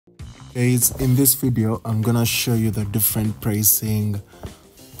Guys, in this video I'm gonna show you the different pricing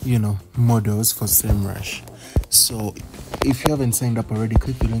models for SEMRUSH. So if you haven't signed up already,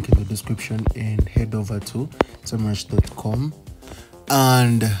 click the link in the description and head over to semrush.com,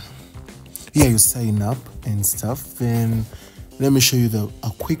 and yeah, you sign up and stuff. Then let me show you a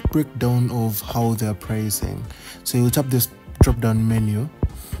quick breakdown of how they're pricing. So you tap this drop down menu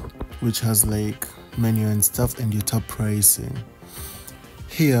which has like menu and stuff, and you tap pricing.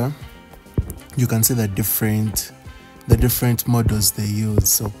 Here you can see the different models they use.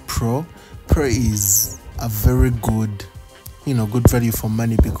 So pro is a very good good value for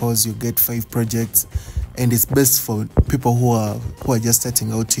money, because you get 5 projects, and it's best for people who are just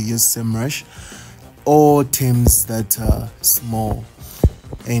starting out to use SEMRUSH, or teams that are small,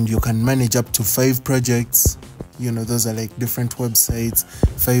 and you can manage up to 5 projects. Those are like different websites,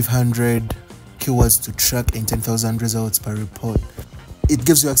 500 keywords to track, and 10,000 results per report. It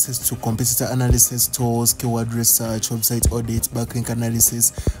gives you access to competitor analysis tools, keyword research, website audits, backlink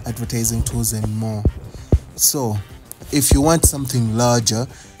analysis, advertising tools, and more. So if you want something larger,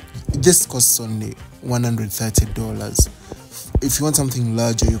 this costs only $130. If you want something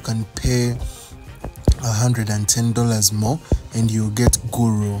larger, you can pay $110 more, and you get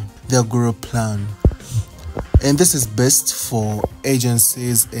their Guru plan. And this is best for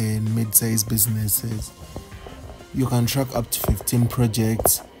agencies and mid-sized businesses. You can track up to 15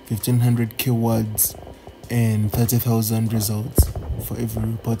 projects, 1,500 keywords, and 30,000 results for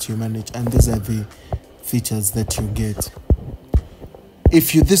every report you manage. And these are the features that you get.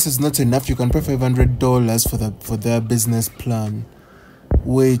 If this is not enough, you can pay $500 for their business plan,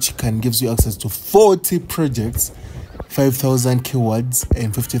 which gives you access to 40 projects, 5,000 keywords,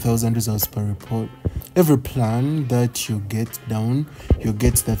 and 50,000 results per report. Every plan that you get down, you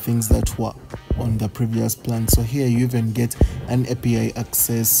get the things that were on the previous plan. So here you even get an API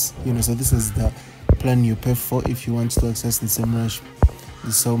access. So this is the plan you pay for if you want to access the SEMRUSH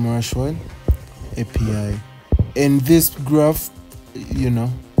one API. And this graph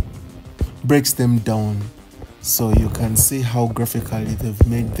breaks them down, so you can see how graphically they've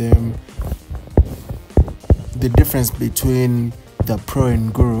made them. The difference between the Pro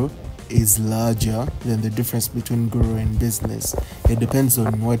and Guru is larger than the difference between Guru and business. It depends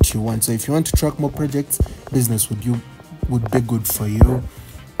on what you want. So if you want to track more projects, business would be good for you.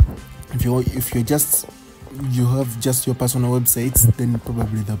 If you have just your personal websites, then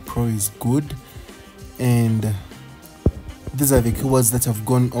probably the Pro is good. And these are the keywords that have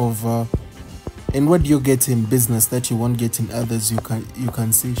gone over. And what you get in business that you won't get in others, you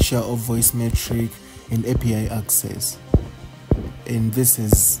can see share of voice metric and API access. And this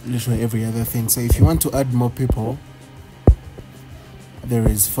is literally every other thing. So if you want to add more people, there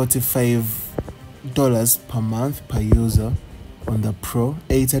is $45 per month per user on the Pro,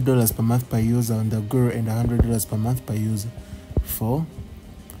 $80 per month per user on the Guru, and $100 per month per user for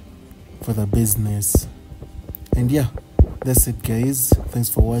the business. And yeah, that's it, guys. Thanks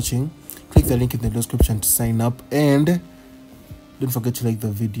for watching. Click the link in the description to sign up, and don't forget to like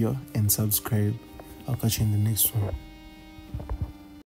the video and subscribe. I'll catch you in the next one.